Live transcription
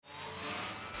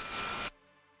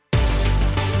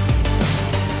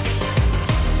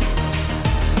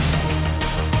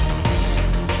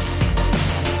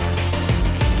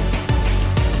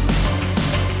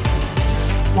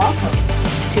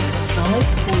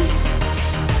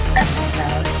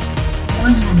episode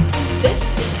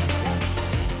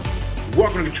 156.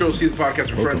 Welcome to Control C, the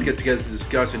podcast where friends get together to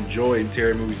discuss, enjoy, and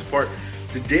tear movies apart.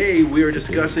 Today we are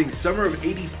discussing Summer of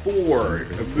 '84,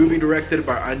 a movie directed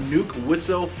by Anouk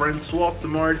Wissel, Francois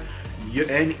Simard,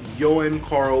 and Johan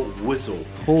Carl Wissel.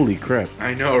 Holy crap.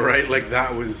 I know, right? Like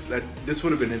this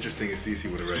would have been interesting if Cece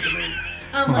would have read the name.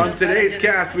 On today's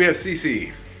cast, we have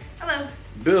Cece. Hello.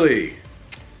 Billy.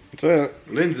 What's up?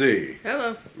 Lindsay.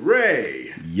 Hello.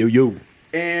 Ray. Yo.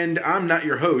 And I'm not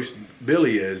your host,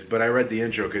 Billy is, but I read the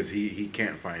intro because he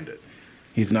can't find it.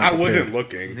 He's not I prepared. wasn't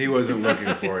looking. He wasn't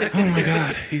looking for it. Oh my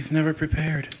god, he's never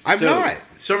prepared. I'm not.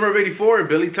 Summer of '84,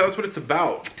 Billy, tell us what it's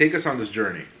about. Take us on this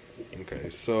journey. Okay,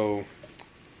 so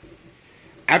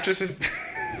actresses.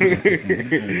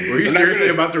 Were you seriously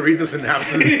about to read the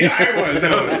synopsis?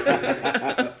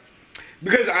 I was.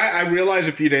 Because I realized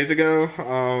a few days ago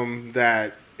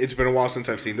that it's been a while since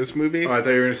I've seen this movie. Oh, I thought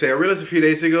you were going to say, I realized a few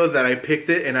days ago that I picked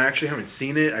it and I actually haven't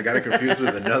seen it. I got it confused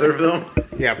with another film.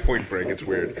 Yeah, Point Break. It's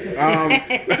weird. It's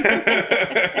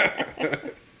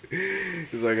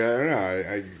like, I don't know.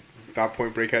 I thought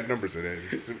Point Break had numbers in it.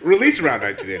 It's released around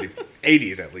 1980.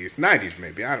 80s at least. 90s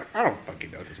maybe. I don't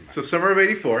fucking know. It doesn't matter. So Summer of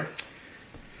 '84.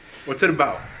 What's it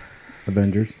about?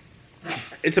 Avengers.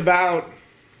 It's about...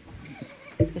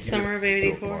 The summer of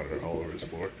 '84. Water all over his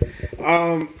floor.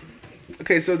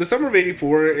 Okay, so the summer of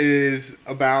 '84 is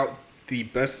about the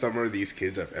best summer these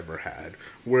kids have ever had,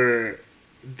 where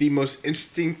the most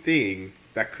interesting thing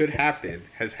that could happen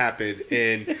has happened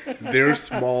in their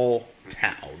small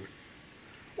town,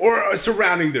 or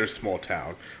surrounding their small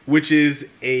town, which is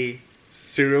a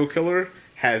serial killer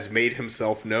has made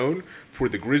himself known for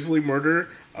the grisly murder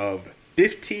of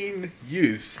 15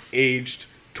 youths aged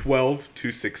 12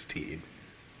 to 16.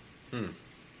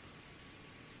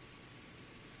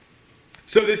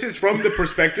 So this is from the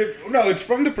perspective... No, it's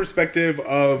from the perspective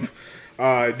of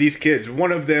these kids.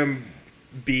 One of them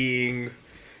being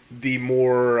the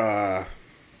more...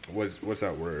 what's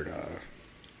that word?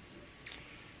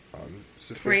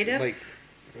 Creative? I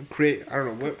don't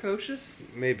know. What? Precocious?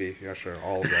 Maybe. Yeah, sure.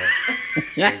 All of that.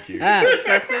 Thank you.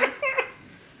 Obsessive?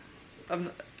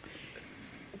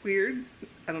 Weird?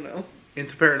 I don't know.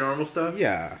 Into paranormal stuff?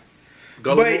 Yeah.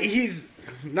 Gullible? But he's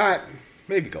not...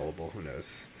 Maybe gullible. Who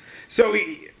knows? So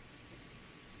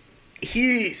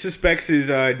he suspects his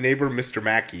neighbor, Mr.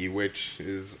 Mackey, which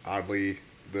is oddly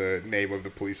the name of the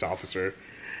police officer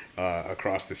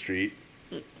across the street,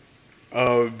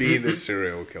 of being the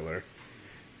serial killer.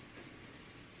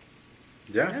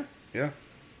 Yeah. Yeah.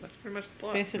 That's pretty much the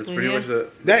plot. That's pretty much the...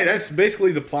 That's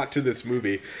basically the plot to this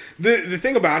movie. The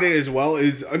thing about it as well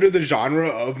is under the genre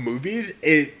of movies,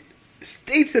 it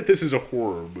states that this is a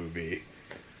horror movie.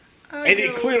 And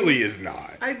it clearly is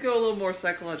not. I'd go a little more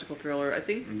psychological thriller. I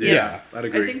think. Yeah, I'd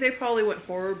agree. I think they probably went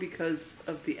horror because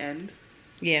of the end.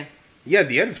 Yeah. Yeah,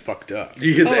 the end's fucked up.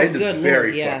 The end is good very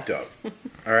Lord, yes. fucked up.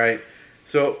 All right.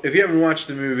 So if you haven't watched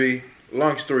the movie,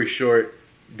 long story short,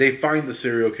 they find the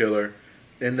serial killer,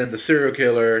 and then the serial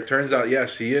killer turns out,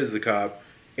 yes, he is the cop,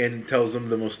 and tells him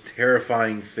the most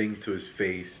terrifying thing to his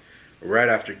face right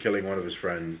after killing one of his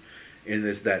friends, and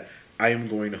is that, I am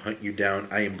going to hunt you down.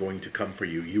 I am going to come for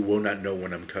you. You will not know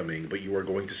when I'm coming, but you are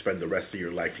going to spend the rest of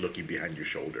your life looking behind your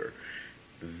shoulder.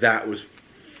 That was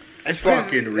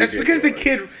fucking ridiculous. That's because the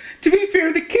kid, to be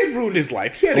fair, the kid ruined his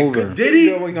life. He had a good Did thing he?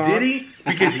 going on. Did he?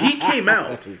 Because he came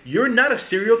out. You're not a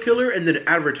serial killer, and then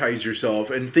advertise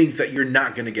yourself and think that you're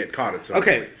not going to get caught at some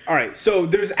Okay, point. all right. So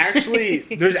there's actually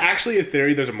a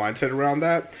theory. There's a mindset around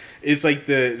that. It's like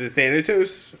the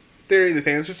Thanatos theory, the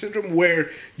Thanatos syndrome,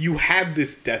 where you have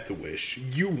this death wish.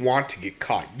 You want to get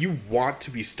caught. You want to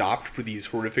be stopped for these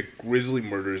horrific, grisly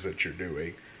murders that you're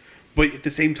doing. But at the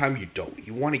same time, you don't.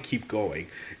 You want to keep going.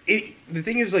 The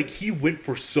thing is, like, he went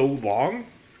for so long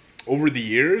over the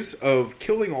years of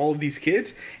killing all of these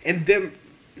kids and them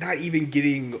not even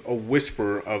getting a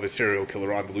whisper of a serial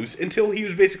killer on the loose until he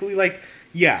was basically like,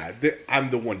 yeah, I'm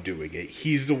the one doing it.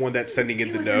 He's the one that's sending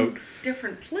in the note.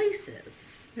 Different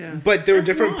places. Yeah. But there were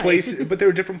That's different why. places. But there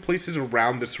were different places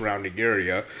around the surrounding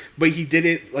area. But he did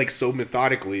it like so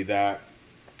methodically that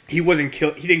he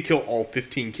didn't kill all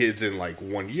 15 kids in like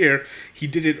 1 year. He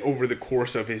did it over the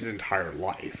course of his entire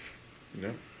life.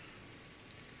 Yeah.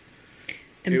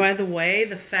 And by the way,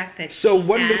 the fact that So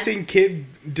one missing kid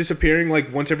disappearing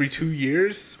like once every 2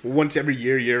 years, once every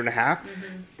year and a half.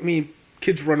 I mean,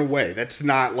 kids run away. That's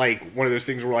not like one of those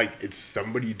things where like it's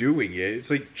somebody doing it. It's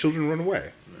like children run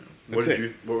away. What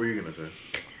were you going to say?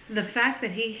 the fact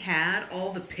that he had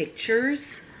all the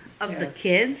pictures of the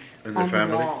kids And their on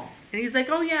family? the wall. And he's like,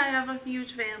 oh yeah, I have a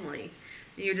huge family.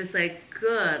 And you're just like,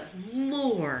 good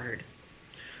Lord.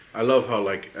 I love how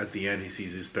like at the end he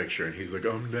sees his picture and he's like,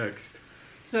 "I'm next."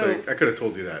 So, So I could have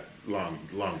told you that long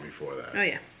before that. Oh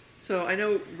yeah. so I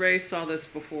know Ray saw this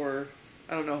before.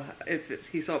 I don't know if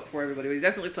he saw it before everybody, but he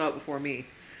definitely saw it before me.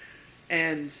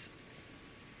 And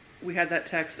we had that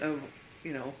text of,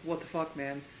 what the fuck,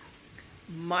 man.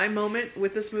 My moment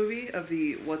with this movie of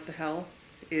the what the hell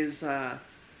is,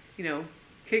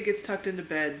 kid gets tucked into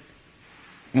bed,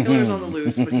 killer's on the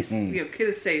loose, but he's, kid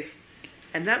is safe,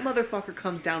 and that motherfucker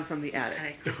comes down from the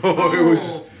attic. Oh, it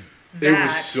was that-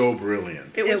 so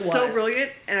brilliant. It was It so was.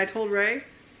 brilliant, and I told Ray,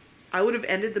 I would have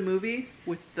ended the movie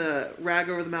with the rag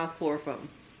over the mouth chloroform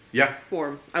Yeah.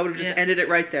 form. I would have just Yeah. ended it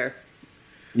right there.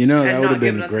 You know, And that would not have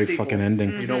been giving a us a great sequel. fucking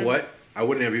ending. You know what? I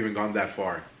wouldn't have even gone that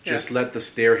far. Yeah. Just let the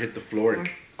stair hit the floor and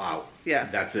out. Yeah.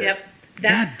 That's it. Yep.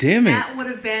 God damn it. That would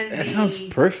have been That sounds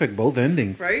perfect, both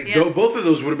endings. Right? Yeah. Though both of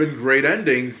those would have been great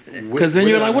endings. Because then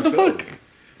you're like, what the fuck?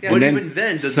 Yeah. But And even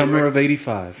then, the summer of direct-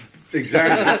 '85.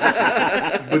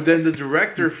 Exactly. But then the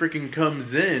director freaking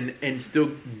comes in and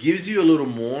still gives you a little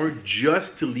more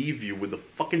just to leave you with a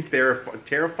fucking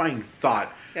terrifying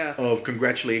thought Yeah. of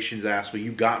congratulations, Ashley,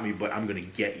 you got me, but I'm gonna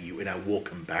get you and I will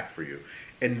come back for you.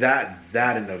 And that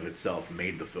in of itself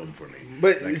made the film for me.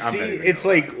 But Like, I'm see, not even it's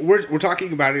gonna like we're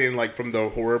talking about it in like from the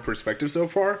horror perspective so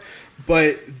far,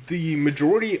 but the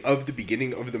majority of the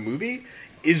beginning of the movie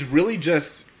is really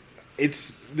just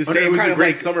it's the lie. same It was kind a of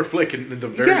great like summer flick in the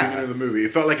very Yeah. beginning of the movie.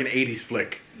 It felt like an 80s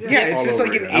flick. yeah, it's all just over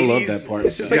like an again. 80s. I love that part.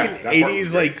 It's just Yeah, like that an part was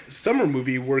 80s great. like summer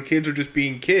movie where kids are just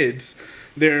being kids.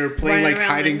 They're playing Running like around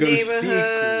hide the and go seek. neighborhood.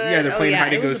 Yeah, they're Oh, playing yeah,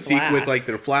 hide and it go was a seek with like blast.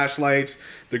 their flashlights.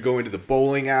 They're going to the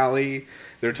bowling alley.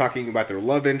 They're talking about their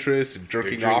love interest and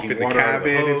jerking They're off in drinking the water out of the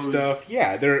cabin and hose. stuff.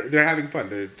 Yeah, they're having fun.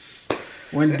 It's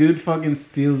When dude fucking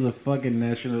steals a fucking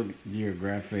National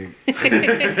Geographic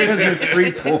because it's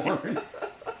free porn.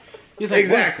 He's like,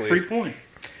 Exactly. "What? Free porn.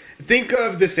 think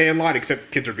of the Sandlot,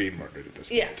 except kids are being murdered at this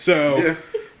point. Yeah. So,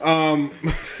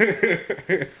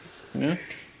 Yeah.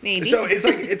 Maybe. so it's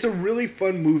like it's a really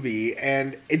fun movie,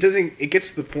 and it doesn't. It gets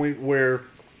to the point where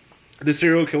the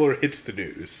serial killer hits the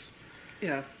news.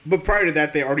 Yeah. But prior to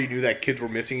that, they already knew that kids were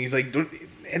missing. He's like,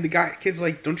 kid's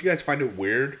like, don't you guys find it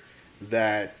weird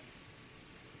that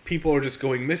people are just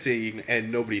going missing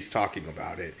and nobody's talking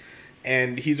about it?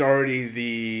 And he's already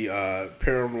the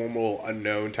paranormal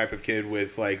unknown type of kid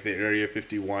with like the Area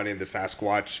 51 and the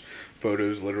Sasquatch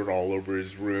photos littered all over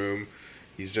his room.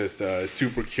 He's just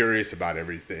super curious about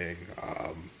everything.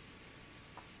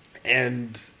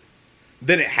 And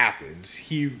then it happens.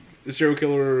 The serial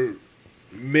killer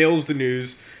mails the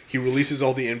news. He releases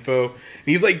all the info. And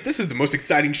he's like, this is the most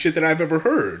exciting shit that I've ever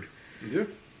heard. Yeah.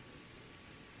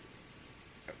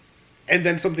 And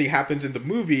then something happens in the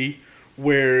movie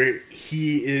where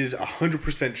he is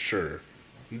 100% sure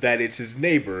that it's his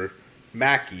neighbor,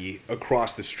 Mackie,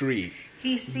 across the street.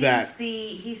 he sees that-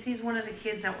 he sees one of the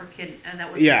kids that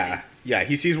was Yeah, missing. yeah.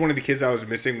 He sees one of the kids that was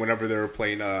missing whenever they were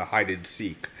playing hide and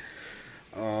seek.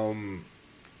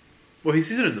 Well, he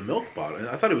sees it in the milk bottle.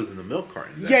 I thought it was in the milk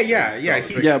carton. Yeah.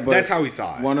 He's, Yeah, but that's how he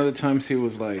saw it. One of the times he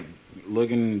was like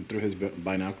looking through his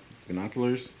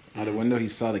binoculars out the window, he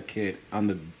saw the kid on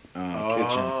the kitchen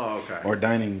Oh, okay. or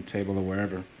dining table or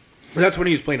wherever. That's when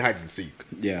he was playing hide and seek.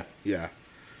 Yeah, Yeah.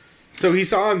 So he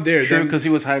saw him there. true, then- because he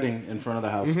was hiding in front of the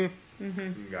house.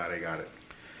 Got it.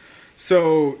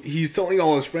 So he's telling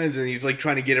all his friends, and he's like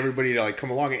trying to get everybody to like come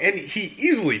along, and he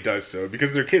easily does so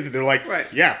because they're kids. And they're like, Right.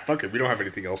 yeah, fuck it, we don't have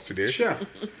anything else to do. Yeah.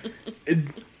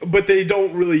 But they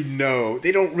don't really know.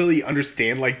 They don't really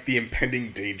understand like the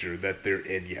impending danger that they're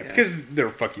in yet because they're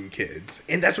fucking kids,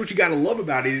 and that's what you gotta love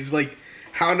about it. Is like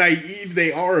how naive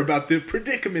they are about the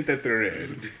predicament that they're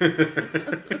in.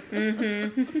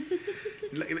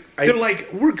 They're like,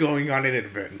 we're going on an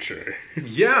adventure.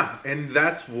 Yeah, and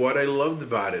that's what I loved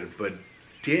about it. But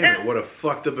damn it, what a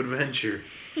fucked up adventure.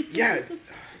 Yeah.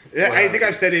 I think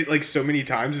I've said it like so many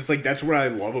times. It's like that's what I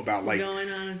love about like Going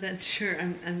on an adventure.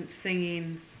 I'm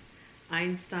singing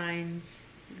Einstein's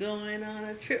 "Going on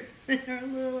a Trip in Our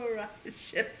Little Rocket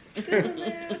Ship to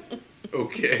the Moon."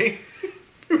 Okay.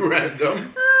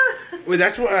 Random. well,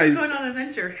 that's what Going on an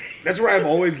adventure. that's what I've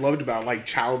always loved about like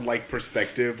childlike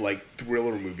perspective, like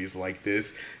thriller movies like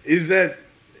this, is that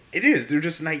they're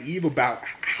just naive about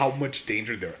how much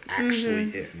danger they're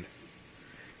actually in.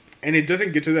 And it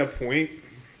doesn't get to that point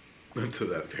Until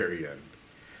that very end.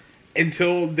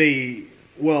 until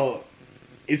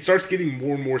it starts getting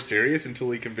more and more serious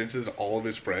until he convinces all of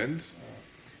his friends,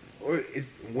 or it's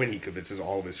when he convinces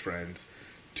all of his friends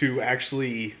to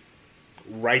actually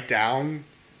write down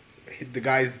the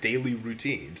guy's daily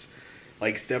routines,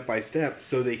 like step by step,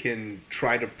 so they can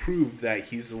try to prove that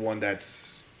he's the one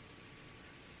that's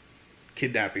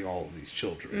kidnapping all of these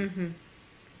children.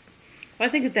 Well,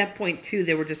 I think at that point too,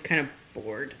 they were just kind of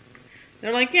bored.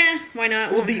 They're like, yeah, why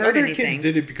not? Well, Won't the hurt other anything. kids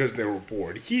did it because they were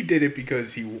bored. He did it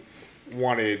because he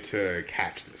wanted to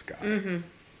catch this guy.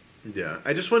 Yeah,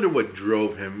 I just wonder what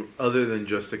drove him, other than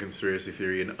just a conspiracy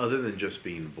theory and other than just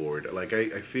being bored. Like,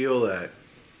 I feel that,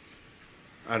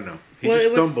 I don't know, he Well, just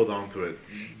it was- stumbled onto it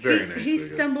very nicely. He I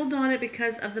guess. stumbled on it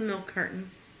because of the milk carton,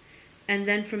 and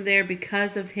then from there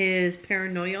because of his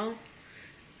paranoia.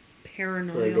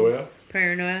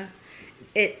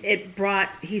 It brought.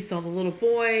 He saw the little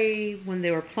boy when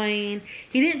they were playing.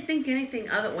 He didn't think anything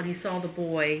of it when he saw the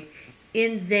boy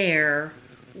in there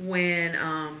when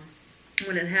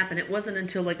it happened. It wasn't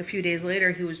until like a few days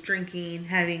later he was drinking,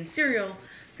 having cereal,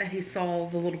 that he saw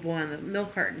the little boy on the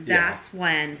milk carton. Yeah. That's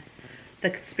when the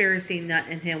conspiracy nut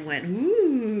in him went,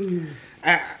 ooh.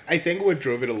 I think what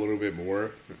drove it a little bit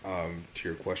more, to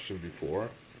your question before,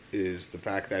 is the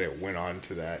fact that it went on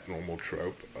to that normal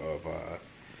trope of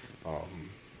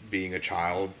being a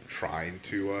child trying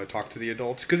to talk to the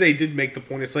adults. Because they did make the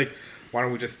point, it's like, why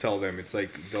don't we just tell them? It's like,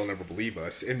 they'll never believe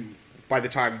us. And by the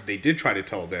time they did try to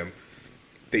tell them,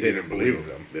 they didn't believe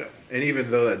them. Yeah, and even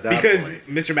though at that Because point,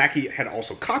 Mr. Mackey had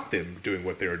also caught them doing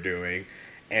what they were doing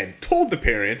and told the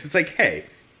parents, it's like, hey,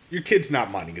 your kid's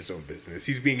not minding his own business.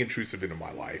 He's being intrusive into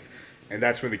my life. And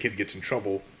that's when the kid gets in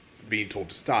trouble, being told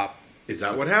to stop. is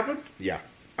that what happened? Yeah.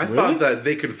 I Really? thought that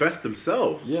they confessed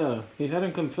themselves. Yeah, he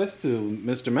hadn't confessed to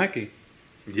Mr. Mackey.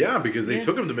 Yeah, because they Yeah.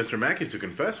 took him to Mr. Mackey's to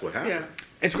confess what happened. Yeah.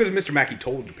 It's because Mr. Mackey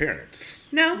told the parents.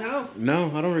 No. No.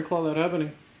 No, I don't recall that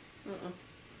happening.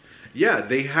 Yeah,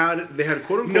 they had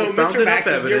quote unquote No, found Mr. enough Mackey,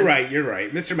 evidence. you're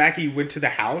right. Mr. Mackey went to the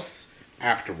house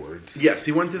afterwards. Yes,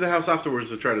 he went to the house afterwards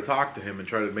to try to talk to him and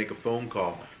try to make a phone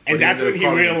call. but And that's ended when up he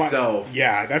calling realized. himself.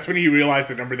 Yeah, that's when he realized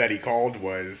the number that he called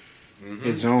was.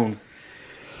 His own.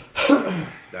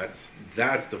 That's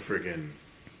the friggin'.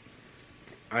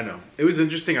 I know. It was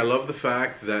interesting. I love the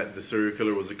fact that the serial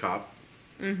killer was a cop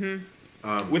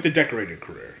With a decorated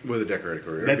career. with a decorated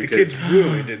career. That the because- kids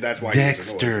ruined, and that's why he was annoyed.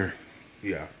 Dexter.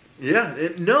 Yeah. Yeah,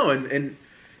 and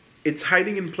it's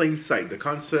hiding in plain sight. The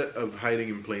concept of hiding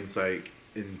in plain sight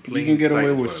You can get sight away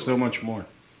is with what I so love. much more.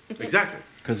 Exactly.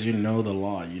 Because you know the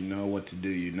law. You know what to do.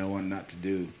 You know what not to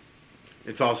do.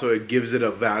 It gives it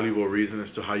a valuable reason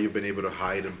as to how you've been able to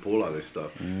hide and pull all this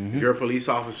stuff. If you're a police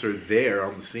officer there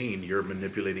on the scene, you're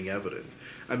manipulating evidence.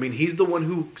 I mean, he's the one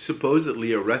who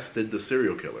supposedly arrested the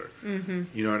serial killer.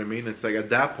 You know what I mean? It's like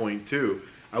at that point too,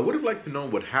 I would have liked to know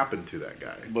what happened to that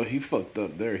guy. But he fucked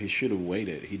up there. He should have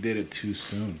waited. He did it too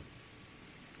soon.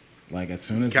 Like as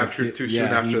soon as the Captured kid- too yeah,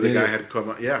 soon after he the did guy it. had come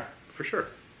out. Yeah, for sure.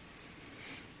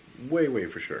 Way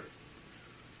for sure.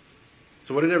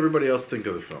 So what did everybody else think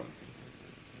of the film?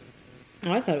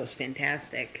 Oh, I thought it was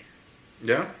fantastic.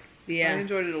 Yeah? I Yeah.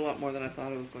 enjoyed it a lot more than I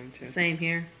thought I was going to. Same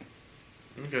here.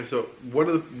 Okay, so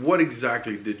what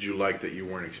exactly did you like that you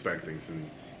weren't expecting,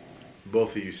 since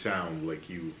both of you sound like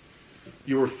you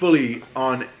were fully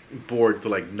on board to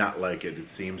like not like it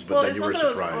seems, but Well, then it's you not were that I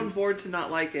was surprised. on board to not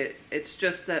like it. It's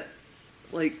just that,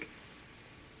 like,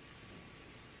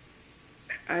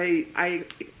 I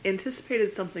anticipated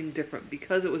something different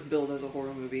because it was billed as a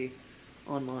horror movie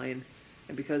online,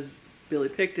 and because Billy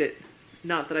picked it.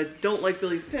 Not that I don't like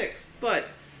Billy's picks, but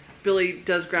Billy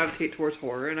does gravitate towards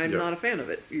horror, and I'm Yep. not a fan of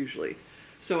it usually.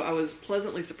 So I was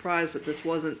pleasantly surprised that this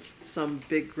wasn't some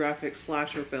big graphic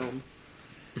slasher film,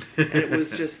 and it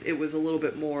was a little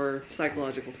bit more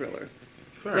psychological thriller.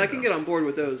 Fair So I can enough. get on board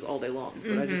with those all day long,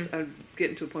 but I'm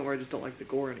getting to a point where I just don't like the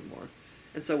gore anymore.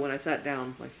 And so when I sat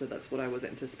down, like I said, that's what I was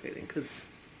anticipating because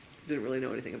I didn't really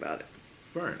know anything about it.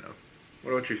 Fair enough.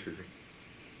 What about you, Susie?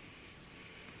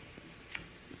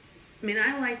 I mean,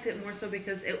 I liked it more so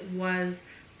because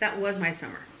that was my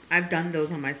summer. I've done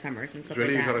those on my summers and stuff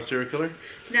Really, you like caught a that. serial killer?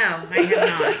 No, I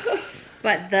have not.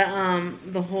 But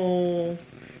the whole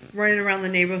running around the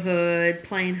neighborhood,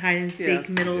 playing hide and seek, Yeah.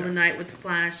 middle of the Yeah. night with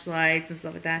flashlights and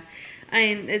stuff like that. I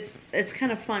mean, it's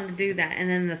kind of fun to do that, and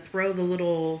then to throw the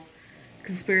little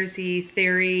conspiracy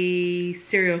theory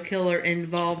serial killer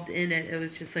involved in it. It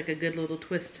was just like a good little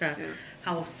twist to Yeah.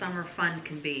 how summer fun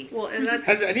can be. Well, and that's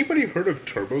Has anybody heard of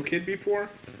Turbo Kid before?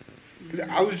 'Cause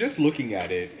I was just looking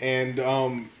at it, and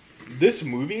this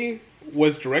movie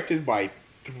was directed by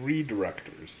 3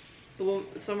 directors. the one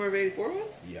Summer of '84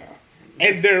 was. Yeah.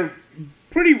 And they're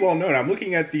pretty well known. I'm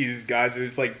looking at these guys.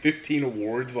 There's like 15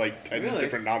 awards, like 10 Really?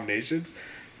 different nominations.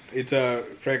 It's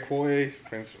Francois.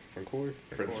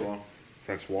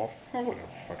 Oh, whatever.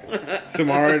 Fucking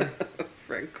Samard.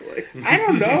 Frank Coy. I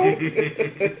don't know.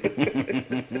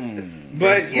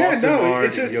 But yeah, no, Samard,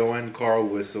 it's just Johan Carl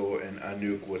Whistle and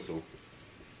Anouk Whistle.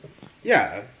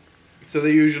 yeah. So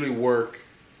they usually work.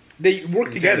 They work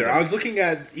In together. tandem. I was looking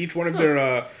at each one of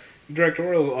their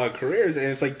directorial careers, and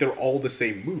it's like they're all the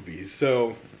same movies.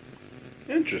 So,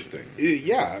 Interesting.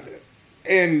 yeah.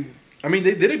 And I mean,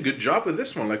 they did a good job with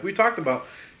this one. Like we talked about,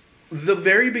 the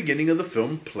very beginning of the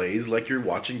film plays like you're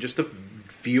watching just a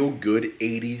feel-good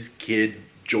 80s kid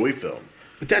joy film.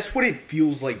 but that's what it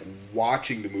feels like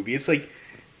watching the movie. It's like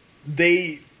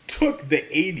they took the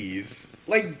 80s,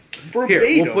 like, verbatim.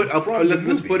 Here, we'll put from the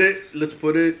let's put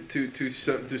movies. it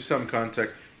to some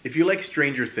context. If you like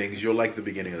Stranger Things, you'll like the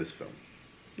beginning of this film.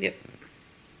 Yep.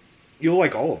 You'll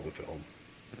like all of the film.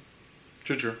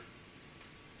 True.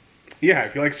 Yeah,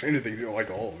 if you like Stranger Things, you'll like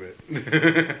all of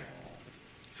it.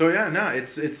 So yeah, no,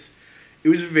 it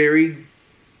was very.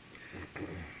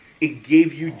 It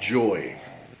gave you joy,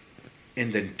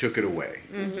 and then took it away.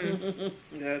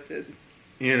 Yeah, it did.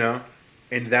 You know,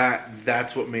 and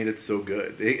that's what made it so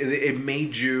good. It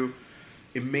made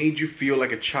you feel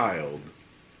like a child,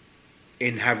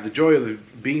 and have the joy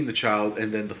of being the child,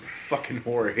 and then the fucking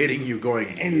horror hitting you,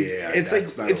 going, And yeah, it's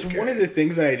that's like not it's okay. one of the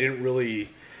things that I didn't really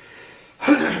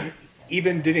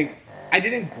I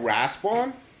didn't grasp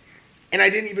on, and I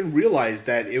didn't even realize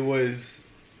that it was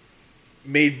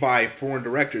made by foreign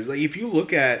directors. Like if you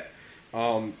look at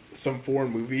some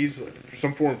foreign movies,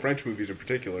 some foreign French movies in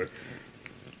particular,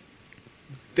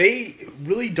 they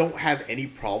really don't have any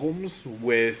problems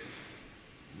with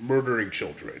murdering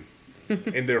children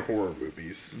in their horror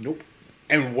movies. Nope.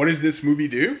 And what does this movie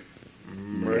do?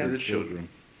 Murder the children.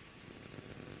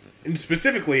 And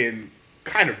specifically in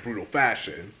kind of brutal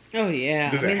fashion. Oh yeah.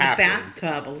 Does I it mean, happen? the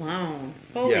bathtub alone.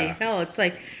 Holy Yeah. hell! It's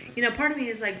like, part of me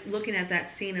is like looking at that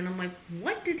scene, and I'm like,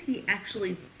 what did he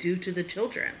actually do to the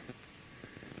children?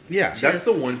 Yeah. That's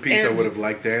the one piece I and- would have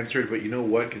liked to answer, but you know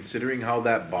what? Considering how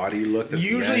that body looked, at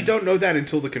You the usually end- don't know that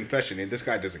until the confession, and this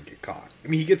guy doesn't get caught. I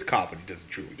mean, he gets caught, but he doesn't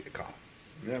truly get caught.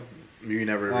 Yeah, you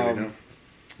never really know.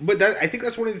 But I think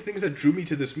that's one of the things that drew me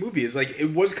to this movie. Is like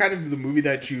it was kind of the movie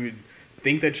that you would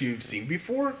think that you've seen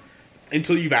before,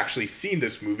 until you've actually seen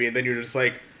this movie, and then you're just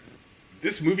like,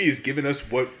 this movie has given us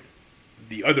what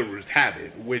the others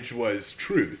haven't, which was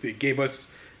truth. It gave us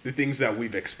the things that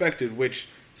we've expected, which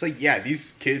it's like, yeah,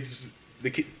 these kids,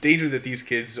 danger that these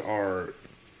kids are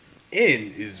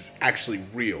in is actually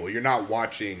real. You're not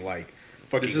watching like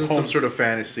fucking. This isn't Home, some sort of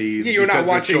fantasy. Yeah, you're not because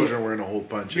the watching- children were in a whole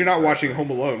bunch. You're and not stuff. watching Home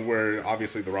Alone, where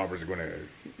obviously the robbers are going to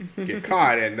get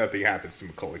caught and nothing happens to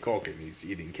Macaulay Culkin. He's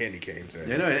eating candy canes. And,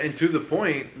 You know, and to the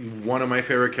point, one of my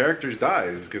favorite characters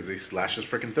dies because they slash his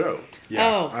freaking throat. yeah.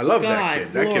 Oh, I love that God,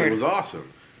 kid. That Lord. kid was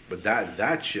awesome. But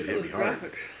that shit It hit was me hard.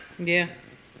 graphic. Yeah.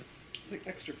 Like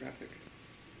extra graphic.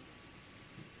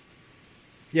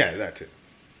 Yeah, that too.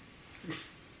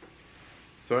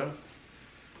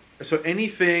 So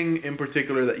anything in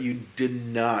particular that you did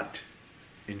not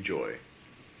enjoy?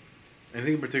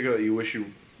 Anything in particular that you wish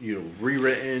you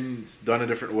rewritten, done a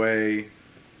different way?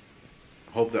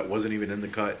 Hope that wasn't even in the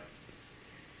cut.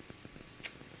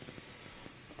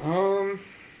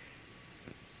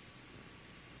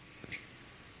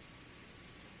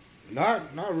 Not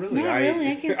really. Not really.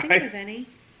 I can't think of any.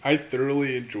 I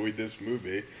thoroughly enjoyed this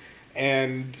movie,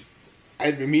 and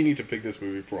I've been meaning to pick this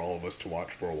movie for all of us to watch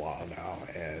for a while now,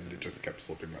 and it just kept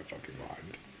slipping my fucking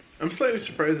mind. I'm slightly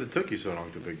surprised it took you so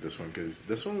long to pick this one because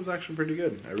this one was actually pretty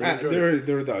good. I really enjoyed it.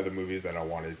 There were the other movies that I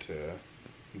wanted to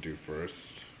do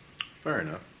first. Fair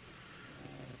enough.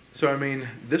 So I mean,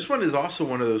 this one is also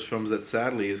one of those films that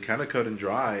sadly is kind of cut and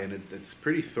dry, and it's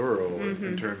pretty thorough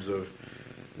in terms of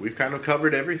we've kind of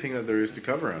covered everything that there is to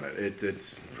cover on it.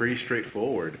 It's pretty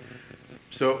straightforward.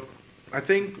 So I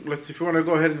think if you want to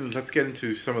go ahead and let's get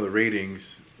into some of the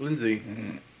ratings. Lindsay,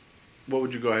 what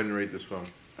would you go ahead and rate this film?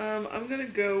 I'm gonna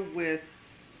go with.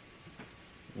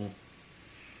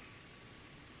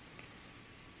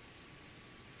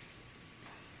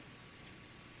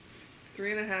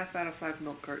 Three and a half out of 5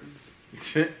 milk cartons.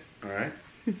 All right,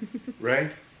 Ray.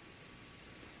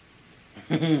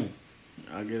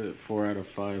 I'll give it 4 out of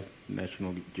 5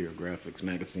 National Geographic's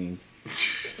magazine.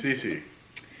 Cece.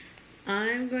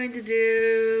 I'm going to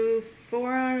do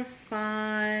 4 out of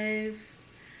 5.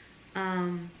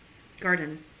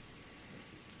 Garden.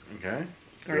 Okay.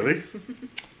 Gardens.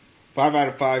 5 out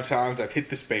of 5 times I've hit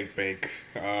the spank bank.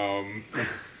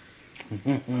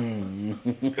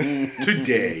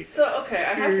 Today. So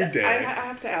okay, Today. I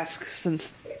have to ask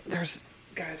since there's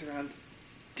guys around.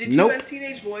 Did you Nope. as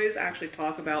teenage boys actually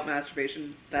talk about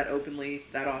masturbation that openly,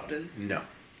 that often? No.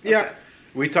 Yeah. Okay.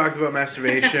 We talked about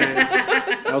masturbation.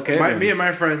 Okay. Me and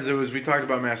my friends, we talked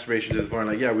about masturbation to the point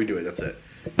like, yeah, we do it. That's it.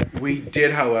 We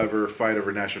did, however, fight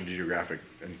over National Geographic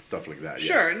and stuff like that. yes.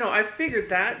 Sure, no, I figured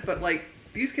that, but like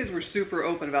these kids were super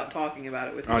open about talking about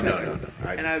it with each Oh, no, other. no, no.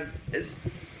 And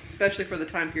especially for the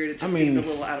time period, it just I mean, seemed a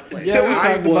little out of place. Yeah, we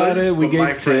I talked about was, it. We but my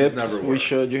gave friends tips. never were. We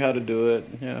showed you how to do it.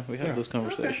 Yeah, we had those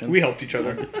conversations. We helped each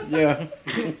other. Yeah.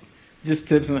 Just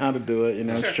tips on how to do it, you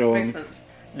know, Sure, show makes them. sense.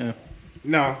 Yeah.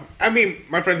 No, I mean,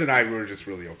 my friends and I were just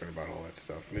really open about all that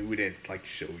stuff. I mean, we didn't like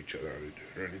show each other how to do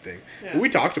it or anything. Yeah. But we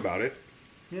talked about it.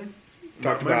 Yeah.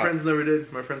 Talked My about friends never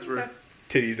did. My friends were. Okay.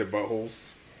 titties and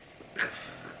buttholes.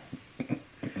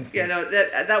 Yeah, no,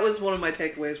 that was one of my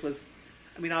takeaways was,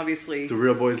 I mean, obviously, Do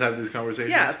real boys have these conversations?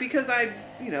 yeah, because I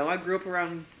grew up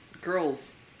around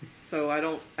girls, so I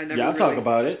never Yeah, I'll talk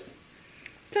about it.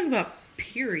 Talk about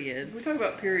periods. We talk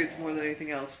about periods more than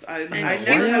anything else. I and never,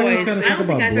 Why do you always boys. gotta I talk don't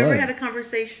think about I've ever blood? had a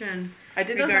conversation I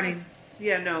did not regarding. have,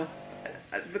 yeah, no.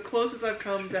 The closest I've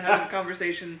come to having a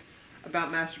conversation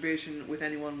about masturbation with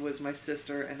anyone was my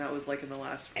sister, and that was like in the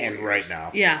last 4 And years. right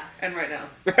now. Yeah, And right now.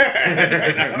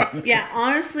 yeah.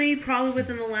 Honestly, probably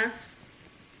within the last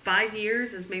 5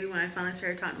 years is maybe when I finally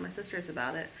started talking to my sisters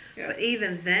about it. Yeah. But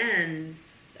even then,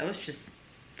 that was just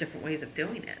different ways of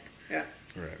doing it. Yeah.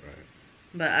 Right, right.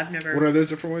 But I've never. What are those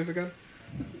different ways again?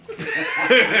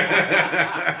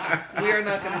 We are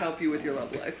not going to help you with your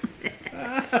love life.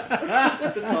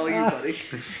 That's all you, buddy.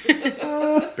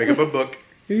 Pick up a book.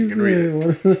 He's can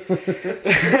read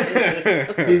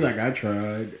He's like, I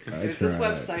tried. There's this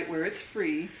website where it's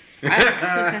free.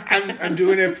 I'm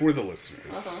doing it for the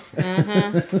listeners.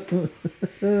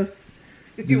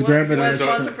 If Just you grab want it a as-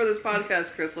 sponsor for this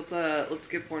podcast, Chris, let's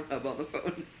get Pornhub on the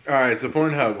phone. All right, so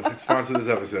Pornhub sponsored this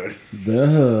episode. The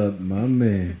hub, my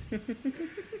man.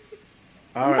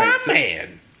 All right, so,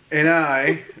 Man. and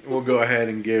I will go ahead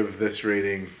and give this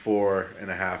rating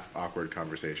 4.5 awkward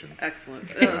conversations. Excellent.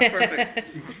 That's perfect.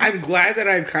 I'm glad that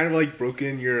I've kind of like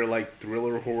broken your like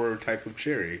thriller horror type of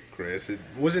cherry, Chris. It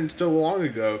wasn't so long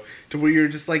ago to where you're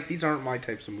just like, these aren't my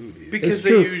types of movies. Because It's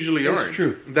they true. usually It's aren't.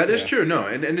 true. That is Yeah. true. No,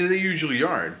 and they usually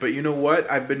aren't. But you know what?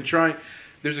 I've been trying.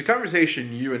 There's a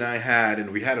conversation you and I had, and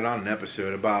we had it on an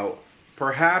episode about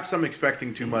perhaps I'm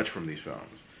expecting too much from these films.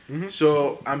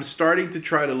 So I'm starting to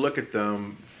try to look at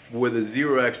them with a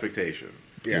zero expectation.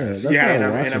 Yeah, that's yeah, how And I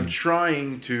I'm, watch and I'm them.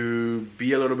 trying to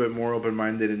be a little bit more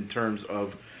open-minded in terms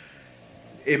of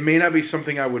it may not be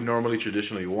something I would normally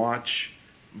traditionally watch,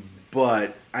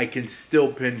 but I can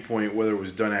still pinpoint whether it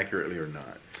was done accurately or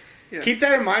not. Yeah. Keep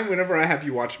that in mind whenever I have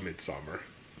you watch Midsommar.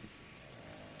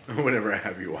 Whenever I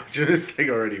have you watch it, it's like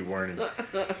already warning.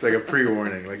 It's like a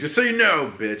pre-warning. Like, just so you know,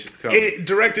 bitch, it's coming.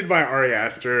 Directed by Ari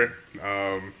Aster,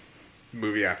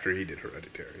 movie after he did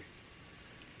Hereditary.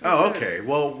 Oh, okay.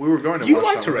 Well, we were going to You watch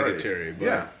liked that already. Hereditary, but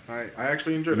Yeah. I I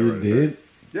actually enjoyed You Hereditary. did?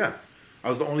 Yeah. I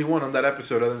was the only one on that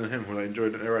episode other than him who I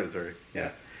enjoyed Hereditary.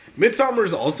 Yeah. Midsommar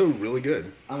is also really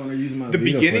good. I'm gonna use my The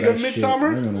Vita beginning for of that shit.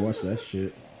 Midsommar? I'm gonna watch that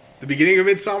shit. The beginning of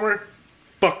Midsommar,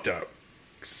 fucked up.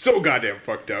 So goddamn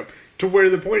fucked up. To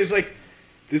where the point is like,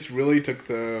 this really took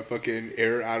the fucking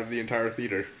air out of the entire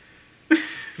theater.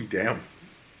 Damn.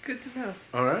 Good to know.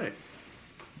 All right.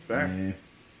 Back. Man,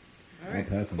 All I'll right.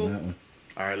 pass on Cool. that one.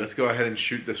 All right, let's go ahead and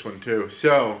shoot this one too.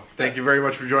 So, thank you very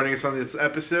much for joining us on this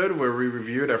episode where we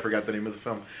reviewed. I forgot the name of the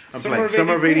film. Summer of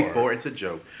Summer of 84. '84. It's a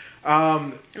joke.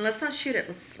 And let's not shoot it.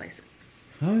 Let's slice it.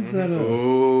 How is that a?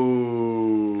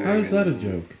 Oh. How is that a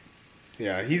joke?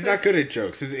 Yeah, he's not good at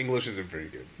jokes. His English isn't very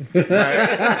good.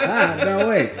 No,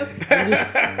 wait.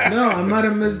 I might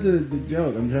have missed the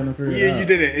joke. I'm trying to figure it Yeah, out. you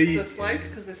did it. The slice,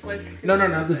 because they sliced the No,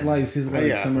 not the slice. He's like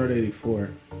yeah. Summer of '84.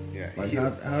 Yeah, Like,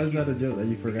 how is that a joke that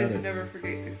you forgot Because you it? never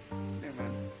forget. Never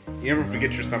mind. you never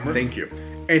forget your summer. Thank you.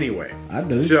 Anyway, I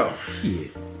do. So-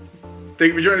 Shit. thank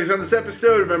you for joining us on this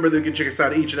episode. Remember that you can check us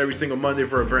out each and every single Monday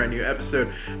for a brand new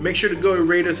episode. Make sure to go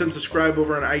rate us and subscribe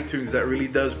over on iTunes. That really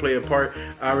does play a part.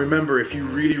 Remember, if you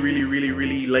really, really, really,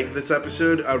 really like this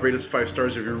episode, rate us 5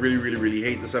 stars. If you really, really, really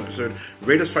hate this episode,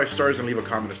 rate us 5 stars and leave a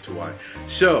comment as to why.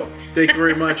 So, thank you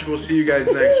very much. We'll see you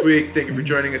guys next week. Thank you for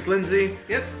joining us, Lindsay,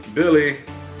 Yep. Billy,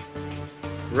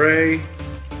 Ray,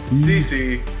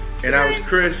 Cece, and I was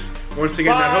Chris. Once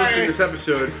again, not Bye. hosting this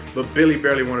episode, but Billy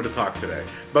barely wanted to talk today.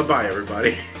 Bye-bye,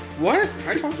 everybody. What?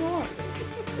 I talked a lot.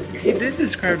 He did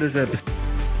describe this episode.